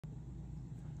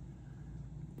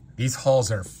These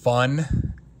hauls are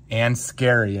fun and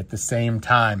scary at the same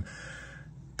time.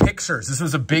 Pictures. This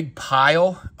was a big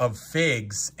pile of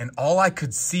figs, and all I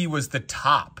could see was the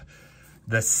top.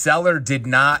 The seller did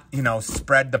not, you know,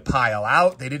 spread the pile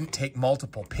out. They didn't take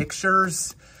multiple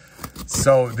pictures.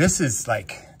 So this is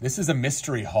a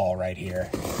mystery haul right here.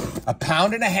 £1.50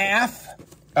 pound,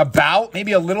 about,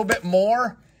 maybe a little bit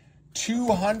more,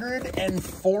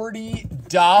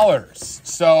 $240.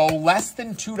 So less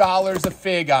than $2 a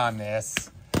fig on this.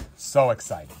 So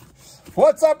exciting.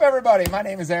 What's up, everybody? My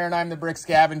name is Aaron. I'm the Brick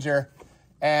Scavenger.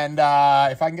 And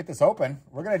if I can get this open,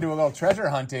 we're going to do a little treasure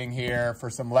hunting here for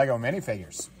some Lego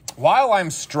minifigures. While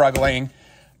I'm struggling,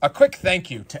 a quick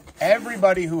thank you to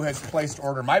everybody who has placed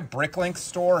order. My Bricklink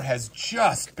store has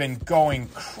just been going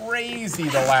crazy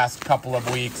the last couple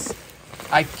of weeks.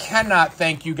 I cannot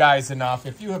thank you guys enough.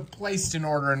 If you have placed an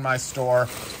order in my store,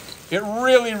 it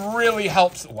really, really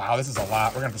helps. Wow, this is a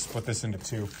lot. We're going to have to split this into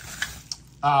two.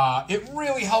 It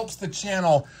really helps the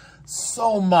channel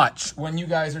so much when you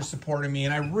guys are supporting me,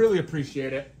 and I really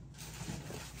appreciate it.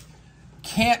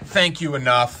 Can't thank you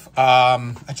enough.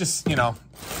 I just, you know,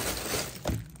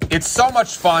 it's so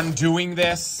much fun doing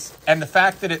this, and the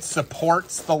fact that it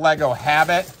supports the Lego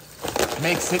habit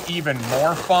makes it even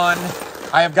more fun.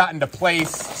 I have gotten to place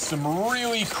some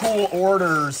really cool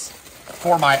orders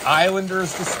for my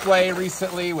Islanders display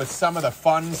recently with some of the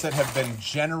funds that have been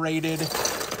generated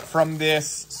from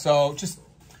this. So just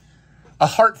a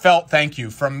heartfelt thank you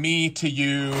from me to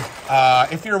you.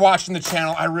 If you're watching the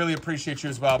channel, I really appreciate you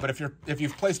as well. But if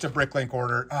you've placed a Bricklink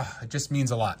order, it just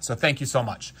means a lot. So thank you so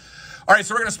much. All right,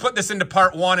 so we're going to split this into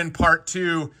part 1 and part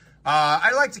 2.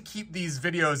 I like to keep these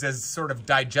videos as sort of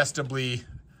digestibly,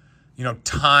 you know,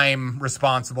 time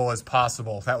responsible as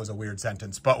possible. That was a weird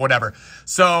sentence, but whatever.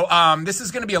 So this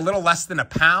is going to be a little less than £1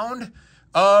 pound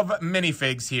of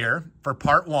minifigs here for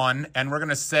part 1, and we're going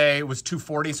to say it was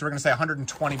 $240, so we're going to say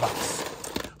 120 bucks.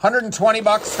 120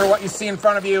 bucks for what you see in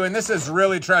front of you, and this is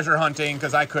really treasure hunting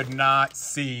because I could not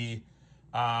see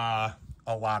a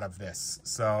lot of this.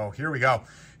 So here we go.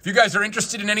 If you guys are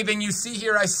interested in anything you see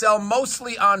here, I sell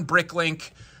mostly on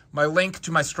Bricklink. My link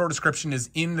to my store description is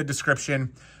in the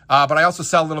description. But I also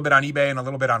sell a little bit on eBay and a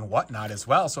little bit on Whatnot as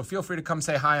well. So feel free to come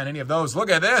say hi on any of those. Look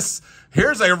at this.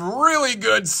 Here's a really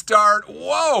good start.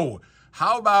 Whoa.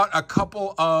 How about a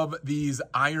couple of these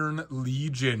Iron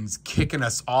Legions kicking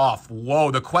us off?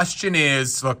 Whoa. The question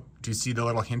is, look, do you see the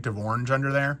little hint of orange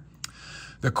under there?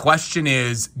 The question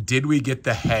is, did we get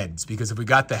the heads? Because if we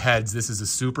got the heads, this is a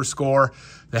super score.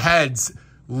 The heads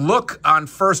look on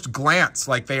first glance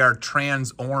like they are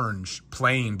trans orange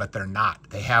plain, but they're not.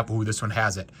 They have, ooh, this one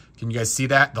has it. Can you guys see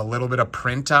that? The little bit of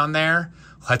print on there.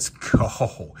 Let's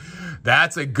go.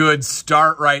 That's a good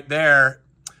start right there.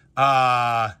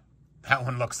 That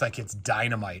one looks like it's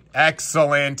dynamite.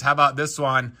 Excellent. How about this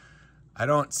one? I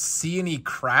don't see any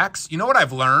cracks. You know what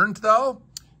I've learned though?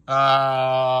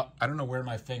 I don't know where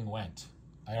my thing went.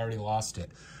 I already lost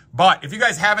it. But if you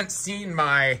guys haven't seen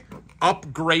my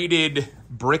upgraded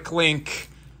Bricklink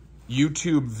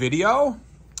YouTube video,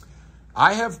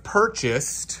 I have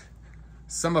purchased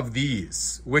some of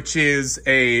these, which is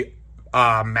a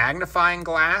magnifying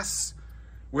glass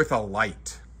with a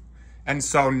light. And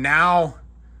so now,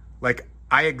 like,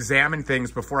 I examine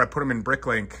things before I put them in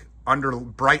Bricklink under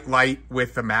bright light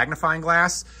with the magnifying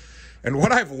glass. And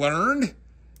what I've learned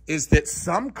is that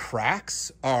some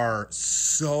cracks are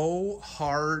so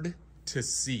hard to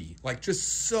see, like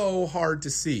just so hard to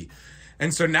see.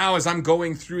 And so now as I'm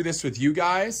going through this with you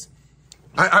guys,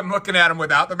 I'm looking at them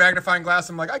without the magnifying glass.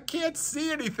 I'm like, I can't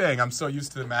see anything. I'm so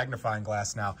used to the magnifying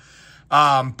glass now.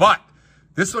 But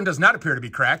this one does not appear to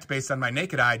be cracked based on my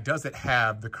naked eye. Does it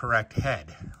have the correct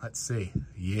head? Let's see.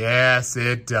 Yes,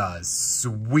 it does.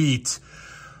 Sweet.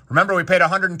 Remember, we paid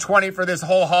 120 for this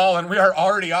whole haul, and we are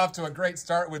already off to a great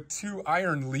start with 2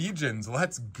 Iron Legions.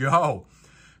 Let's go.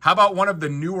 How about one of the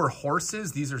newer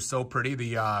horses? These are so pretty.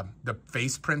 The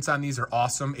face prints on these are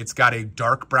awesome. It's got a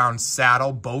dark brown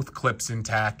saddle, both clips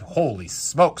intact. Holy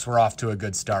smokes, we're off to a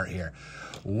good start here.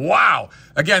 Wow.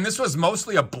 Again, this was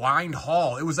mostly a blind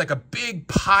haul. It was like a big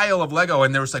pile of Lego,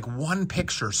 and there was like one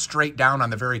picture straight down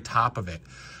on the very top of it.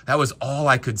 That was all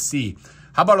I could see.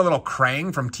 How about a little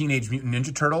Krang from Teenage Mutant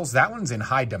Ninja Turtles? That one's in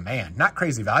high demand. Not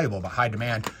crazy valuable, but high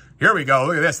demand. Here we go.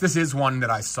 Look at this. This is one that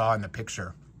I saw in the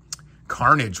picture.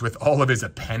 Carnage with all of his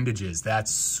appendages.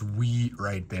 That's sweet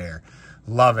right there.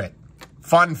 Love it.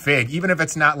 Fun fig. Even if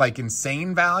it's not like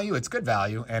insane value, it's good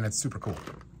value and it's super cool.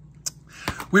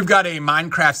 We've got a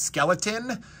Minecraft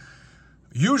skeleton.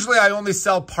 Usually I only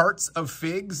sell parts of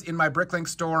figs in my Bricklink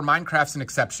store. Minecraft's an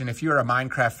exception. If you're a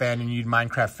Minecraft fan and you need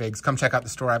Minecraft figs, come check out the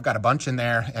store. I've got a bunch in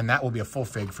there, and that will be a full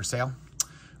fig for sale.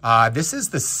 This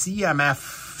is the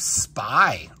CMF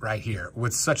Spy right here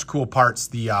with such cool parts.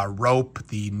 The rope,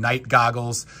 the night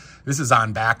goggles. This is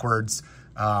on backwards,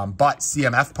 but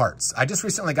CMF parts. I just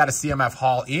recently got a CMF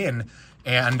haul in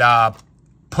and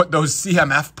put those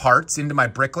CMF parts into my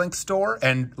Bricklink store,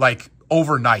 and like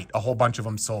overnight, a whole bunch of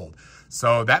them sold.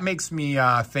 So that makes me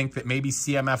think that maybe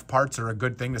CMF parts are a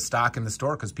good thing to stock in the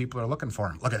store because people are looking for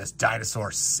them. Look at this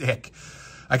dinosaur, sick.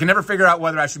 I can never figure out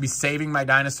whether I should be saving my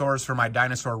dinosaurs for my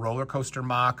dinosaur roller coaster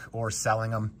mock or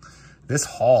selling them. This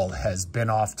haul has been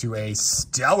off to a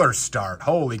stellar start.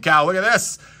 Holy cow, look at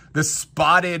this. The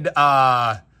spotted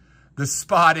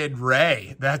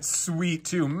ray. That's sweet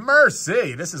too.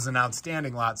 Mercy. This is an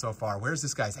outstanding lot so far. Where's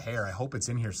this guy's hair? I hope it's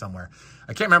in here somewhere.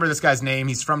 I can't remember this guy's name.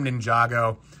 He's from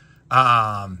Ninjago.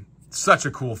 Such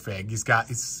a cool fig. He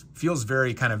feels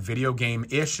very kind of video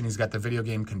game-ish, and he's got the video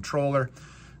game controller.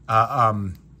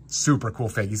 Super cool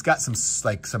fig. He's got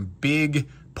some big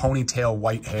ponytail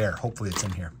white hair. Hopefully it's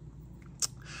in here.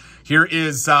 Here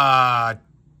is Tonway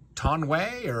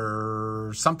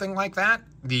or something like that.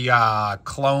 The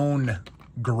clone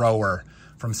grower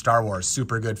from Star Wars.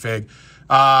 Super good fig.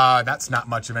 That's not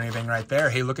much of anything right there.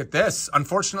 Hey, look at this.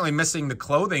 Unfortunately missing the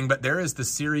clothing, but there is the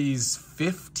Series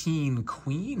 15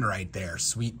 Queen right there.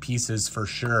 Sweet pieces for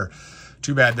sure.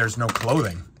 Too bad there's no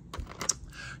clothing.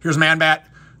 Here's Man-Bat.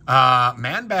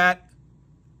 Man-Bat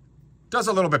does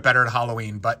a little bit better at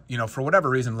Halloween, but, you know, for whatever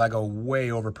reason, Lego way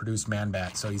overproduced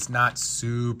Man-Bat, so he's not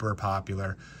super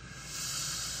popular.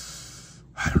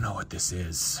 I don't know what this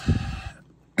is.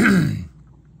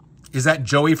 Is that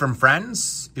Joey from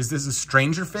Friends? Is this a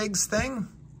Stranger Figs thing?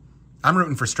 I'm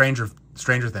rooting for Stranger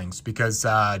Things because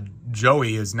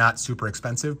Joey is not super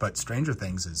expensive, but Stranger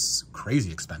Things is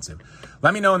crazy expensive.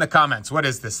 Let me know in the comments, what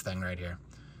is this thing right here?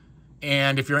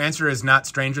 And if your answer is not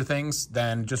Stranger Things,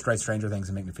 then just write Stranger Things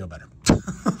and make me feel better.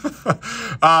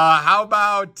 How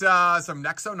about some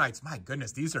Nexo Knights? My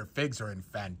goodness, these figs are in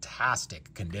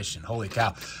fantastic condition. Holy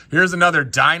cow. Here's another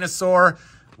dinosaur.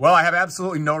 Well, I have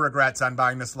absolutely no regrets on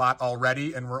buying this lot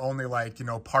already, and we're only like, you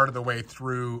know, part of the way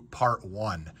through part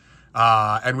one.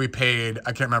 And we paid,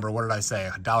 I can't remember, what did I say?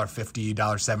 $1.50,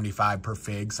 $1.75 per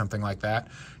fig, something like that.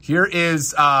 Here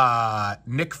is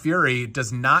Nick Fury.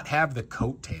 Does not have the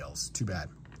coattails. Too bad.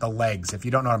 The legs. If you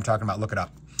don't know what I'm talking about, look it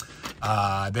up.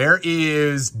 There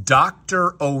is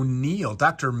Dr. O'Neill.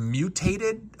 Dr.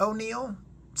 Mutated O'Neill?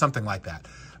 Something like that.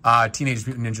 Teenage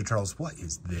Mutant Ninja Turtles. What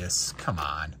is this? Come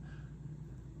on.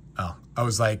 Oh, I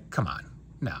was like, come on.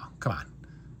 No, come on.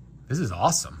 This is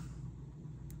awesome.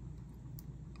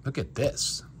 Look at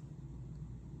this.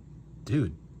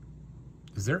 Dude,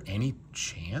 is there any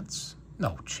chance?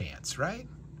 No chance, right?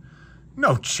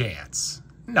 No chance.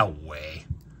 No way.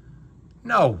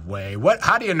 No way. What?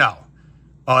 How do you know?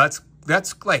 Oh,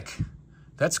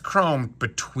 that's chrome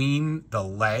between the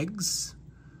legs.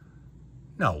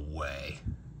 No way.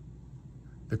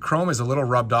 The chrome is a little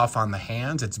rubbed off on the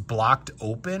hands. It's blocked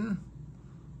open.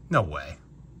 No way.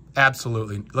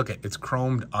 Absolutely. Look, it's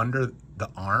chromed under the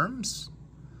arms.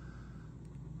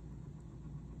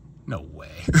 No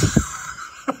way.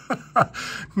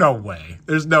 No way.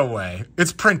 There's no way.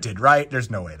 It's printed, right? There's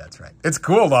no way that's right. It's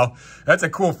cool, though. That's a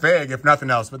cool fig, if nothing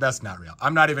else, but that's not real.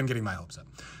 I'm not even getting my hopes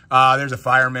up. There's a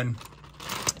fireman.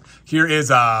 Here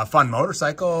is a fun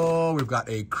motorcycle. We've got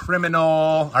a criminal.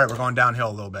 All right, we're going downhill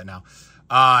a little bit now.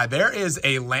 There is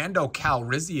a Lando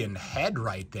Calrissian head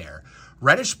right there.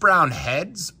 Reddish-brown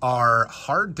heads are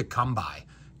hard to come by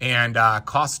and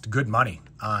cost good money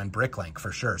on Bricklink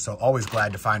for sure. So always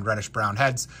glad to find reddish-brown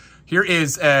heads. Here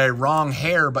is a wrong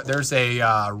hair, but there's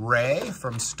a Rey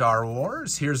from Star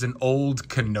Wars. Here's an old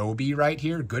Kenobi right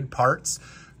here. Good parts.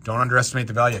 Don't underestimate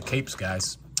the value of capes,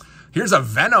 guys. Here's a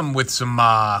Venom with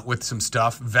some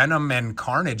stuff. Venom and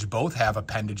Carnage both have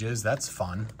appendages. That's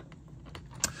fun.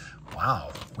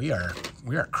 Wow, we are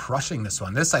crushing this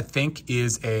one. This, I think,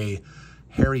 is a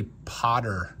Harry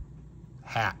Potter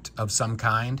hat of some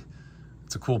kind.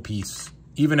 It's a cool piece.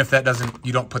 Even if that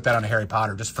you don't put that on a Harry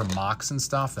Potter, just for mocks and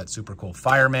stuff, that's super cool.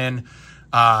 Fireman.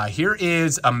 Here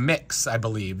is a mix, I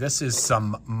believe. This is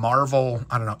some Marvel,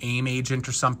 I don't know, AIM agent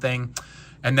or something.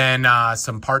 And then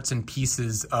some parts and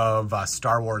pieces of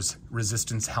Star Wars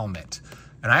Resistance helmet.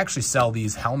 And I actually sell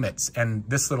these helmets. And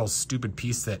this little stupid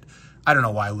piece that, I don't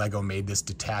know why Lego made this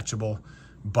detachable,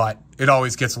 but it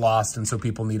always gets lost, and so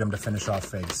people need them to finish off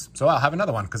figs. So I'll have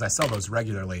another one because I sell those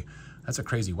regularly. That's a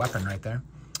crazy weapon right there.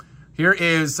 Here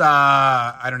is,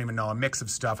 I don't even know, a mix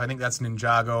of stuff. I think that's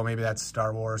Ninjago. Maybe that's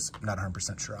Star Wars. I'm not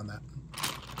 100% sure on that.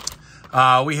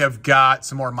 We have got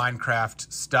some more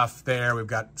Minecraft stuff there. We've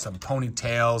got some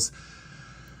ponytails.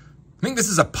 I think this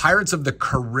is a Pirates of the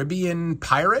Caribbean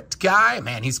pirate guy.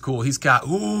 Man, he's cool. He's got,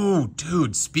 ooh,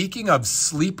 dude, speaking of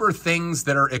sleeper things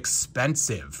that are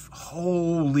expensive,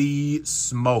 holy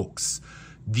smokes.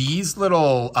 These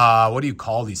little, what do you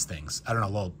call these things? I don't know,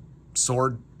 little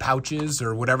sword pouches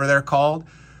or whatever they're called.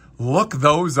 Look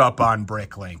those up on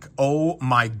Bricklink. Oh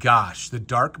my gosh. The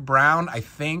dark brown, I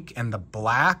think, and the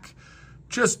black,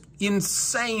 just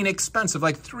insane expensive,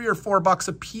 like $3 or $4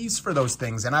 a piece for those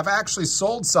things. And I've actually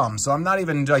sold some, so I'm not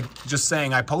even like just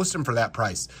saying I post them for that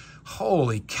price.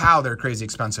 Holy cow, they're crazy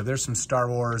expensive. There's some Star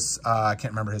Wars, I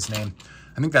can't remember his name.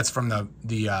 I think that's from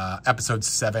the episode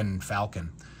 7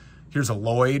 Falcon. Here's a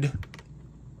Lloyd.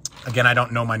 Again, I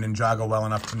don't know my Ninjago well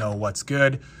enough to know what's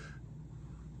good.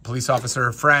 Police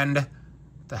officer friend. What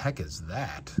the heck is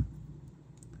that?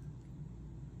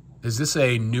 Is this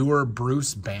a newer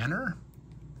Bruce Banner?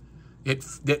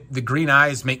 The green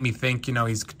eyes make me think, you know,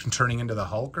 he's turning into the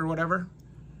Hulk or whatever.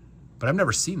 But I've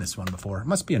never seen this one before. It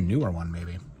must be a newer one,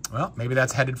 maybe. Well, maybe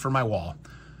that's headed for my wall.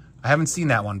 I haven't seen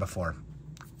that one before.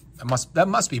 That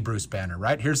must be Bruce Banner,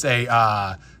 right? Here's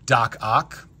a Doc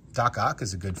Ock. Doc Ock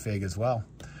is a good fig as well.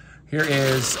 Here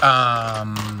is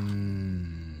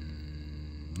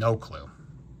no clue.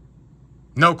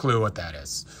 No clue what that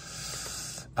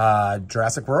is.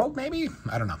 Jurassic World, maybe?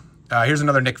 I don't know. Here's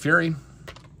another Nick Fury.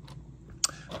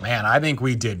 Man, I think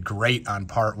we did great on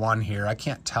part 1 here. I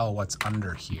can't tell what's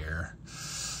under here.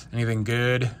 Anything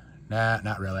good? Nah,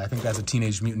 not really. I think that's a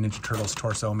Teenage Mutant Ninja Turtles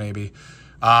torso, maybe.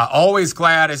 Always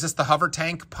glad. Is this the hover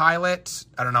tank pilot?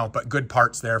 I don't know, but good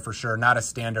parts there for sure. Not a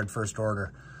standard first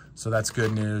order. So that's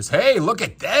good news. Hey, look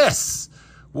at this.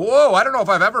 Whoa, I don't know if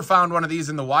I've ever found one of these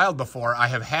in the wild before. I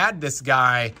have had this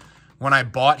guy when I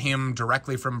bought him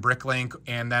directly from Bricklink,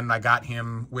 and then I got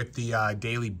him with the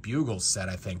Daily Bugle set,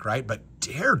 I think, right? But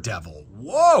Daredevil,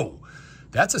 whoa,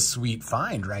 that's a sweet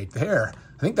find right there.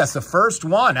 I think that's the first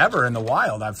one ever in the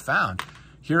wild I've found.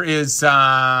 Here is,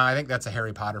 I think that's a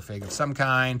Harry Potter fig of some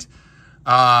kind.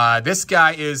 This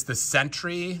guy is the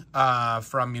Sentry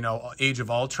from, you know, Age of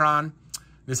Ultron.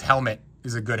 This helmet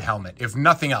is a good helmet, if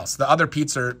nothing else. The other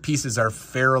pieces are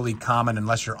fairly common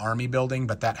unless you're army building,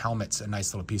 but that helmet's a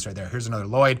nice little piece right there. Here's another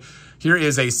Lloyd. Here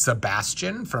is a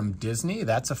Sebastian from Disney.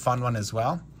 That's a fun one as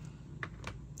well.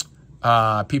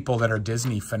 People that are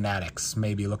Disney fanatics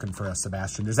may be looking for a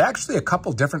Sebastian. There's actually a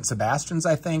couple different Sebastians,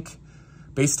 I think,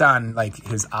 based on like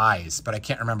his eyes, but I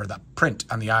can't remember. The print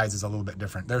on the eyes is a little bit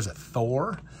different. There's a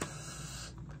Thor.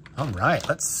 All right,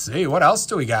 let's see. What else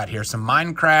do we got here? Some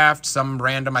Minecraft, some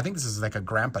random, I think this is like a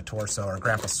grandpa torso or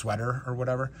grandpa sweater or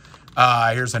whatever.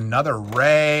 Here's another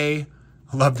Ray.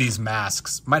 Love these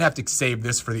masks. Might have to save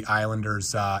this for the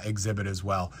Islanders exhibit as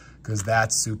well, because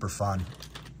that's super fun.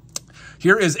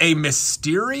 Here is a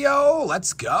Mysterio.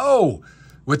 Let's go.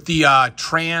 With the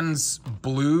trans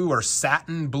blue or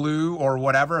satin blue or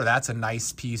whatever. That's a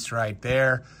nice piece right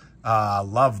there.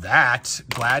 Love that.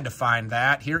 Glad to find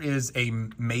that. Here is a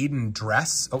maiden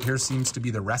dress. Oh, here seems to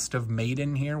be the rest of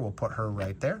Maiden here. We'll put her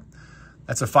right there.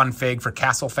 That's a fun fig for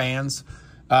Castle fans.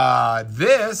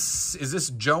 Is this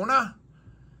Jonah?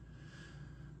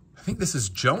 I think this is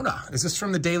Jonah. Is this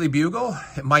from the Daily Bugle?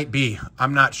 It might be.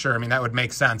 I'm not sure. I mean, that would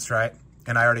make sense, right?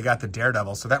 And I already got the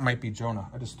Daredevil, so that might be Jonah.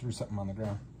 I just threw something on the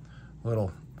ground. A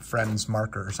little friend's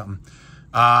marker or something.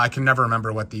 I can never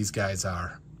remember what these guys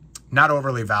are. Not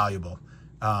overly valuable,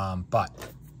 but,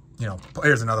 you know,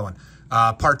 here's another one.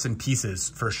 Parts and pieces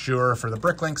for sure for the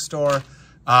Bricklink store.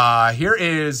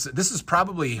 This is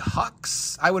probably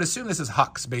Hux. I would assume this is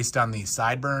Hux based on these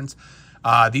sideburns.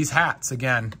 These hats,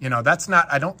 again, you know, that's not,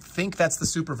 I don't think that's the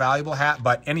super valuable hat,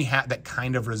 but any hat that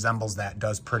kind of resembles that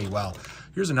does pretty well.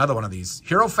 Here's another one of these.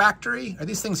 Hero Factory? Are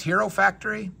these things Hero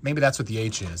Factory? Maybe that's what the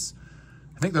H is.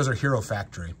 I think those are Hero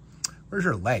Factory. Where's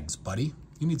your legs, buddy?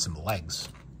 You need some legs.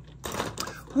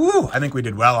 Woo, I think we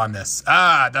did well on this.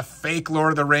 The fake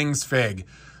Lord of the Rings fig.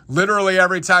 Literally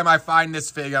every time I find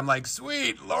this fig, I'm like,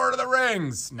 sweet, Lord of the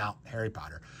Rings. No, Harry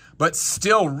Potter. But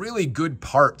still really good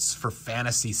parts for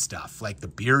fantasy stuff. Like the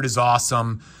beard is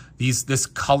awesome. This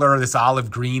color, this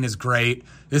olive green is great.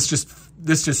 This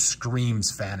just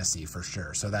screams fantasy for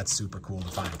sure. So that's super cool to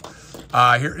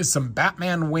find. Here is some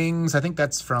Batman wings. I think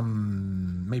that's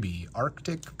from maybe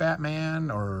Arctic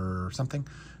Batman or something.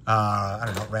 I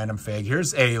don't know, random fig.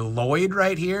 Here's a Lloyd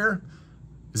right here.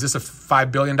 Is this a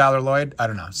 $5 billion Lloyd? I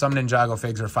don't know. Some Ninjago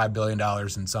figs are $5 billion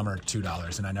and some are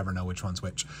 $2, and I never know which one's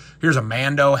which. Here's a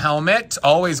Mando helmet.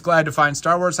 Always glad to find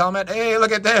Star Wars helmet. Hey,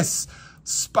 look at this.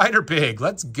 Spider Pig.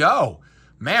 Let's go.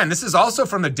 Man, this is also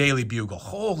from the Daily Bugle.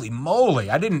 Holy moly.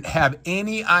 I didn't have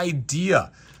any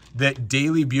idea that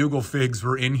Daily Bugle figs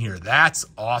were in here. That's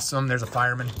awesome. There's a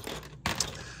fireman.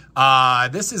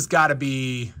 This has got to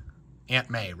be Aunt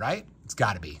May, right? It's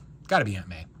got to be. Got to be Aunt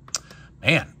May.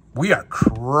 Man, we are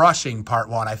crushing part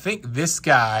 1. I think this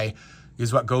guy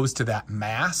is what goes to that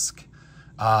mask.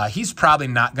 He's probably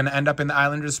not going to end up in the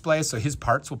Islander display, so his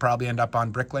parts will probably end up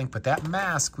on Bricklink, but that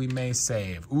mask we may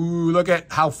save. Ooh, look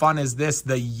at how fun is this?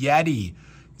 The Yeti.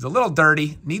 He's a little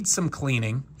dirty, needs some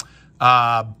cleaning,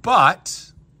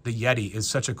 but the Yeti is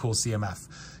such a cool CMF.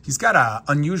 He's got an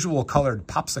unusual colored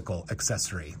popsicle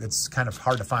accessory that's kind of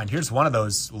hard to find. Here's one of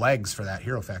those legs for that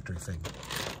Hero Factory fig.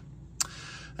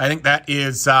 I think that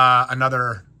is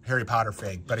another Harry Potter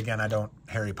fig, but again, I don't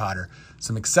Harry Potter.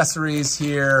 Some accessories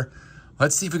here.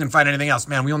 Let's see if we can find anything else.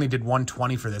 Man, we only did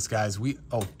 120 for this, guys.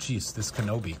 Oh, geez, this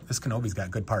Kenobi. This Kenobi's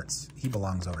got good parts. He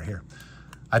belongs over here.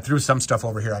 I threw some stuff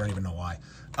over here. I don't even know why.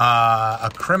 A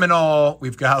criminal.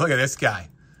 We've got, look at this guy.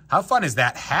 How fun is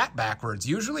that hat backwards?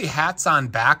 Usually hats on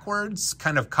backwards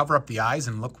kind of cover up the eyes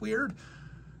and look weird.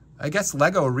 I guess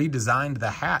Lego redesigned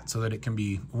the hat so that it can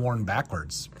be worn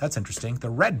backwards. That's interesting. The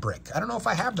red brick. I don't know if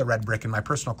I have the red brick in my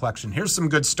personal collection. Here's some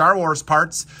good Star Wars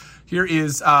parts. Here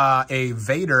is a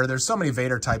Vader. There's so many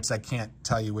Vader types, I can't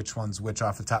tell you which one's which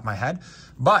off the top of my head.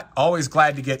 But always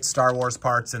glad to get Star Wars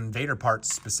parts and Vader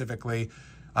parts specifically.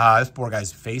 This poor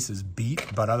guy's face is beat,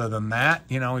 but other than that,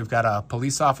 you know, we've got a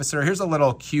police officer. Here's a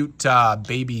little cute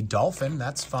baby dolphin.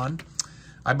 That's fun.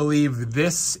 I believe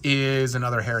this is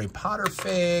another Harry Potter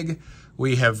fig.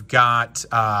 We have got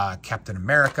Captain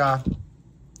America.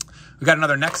 We've got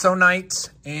another Nexo Knight.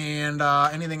 And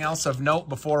anything else of note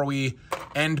before we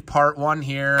end part 1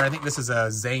 here? I think this is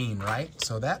a Zane, right?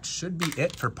 So that should be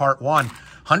it for part 1.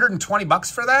 120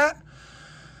 bucks for that?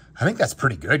 I think that's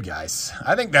pretty good, guys.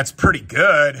 I think that's pretty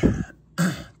good.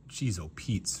 Jeez, oh,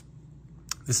 Pete's.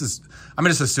 I'm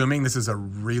just assuming this is a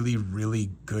really, really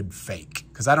good fake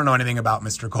because I don't know anything about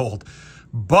Mr. Gold.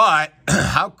 But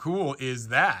how cool is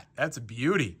that? That's a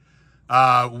beauty.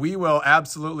 We will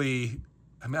absolutely,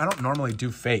 I mean, I don't normally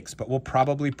do fakes, but we'll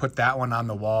probably put that one on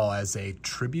the wall as a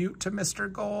tribute to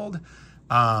Mr. Gold.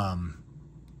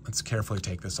 Let's carefully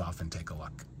take this off and take a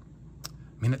look.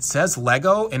 I mean, it says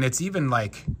Lego, and it's even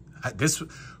like this.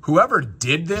 Whoever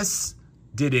did this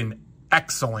did an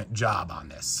excellent job on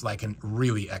this, like a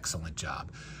really excellent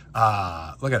job.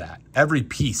 Look at that. Every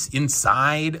piece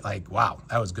inside, like, wow,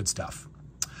 that was good stuff.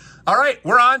 All right,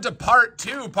 we're on to part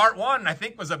 2. Part 1, I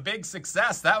think, was a big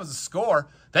success. That was a score.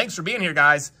 Thanks for being here,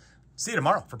 guys. See you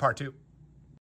tomorrow for part 2.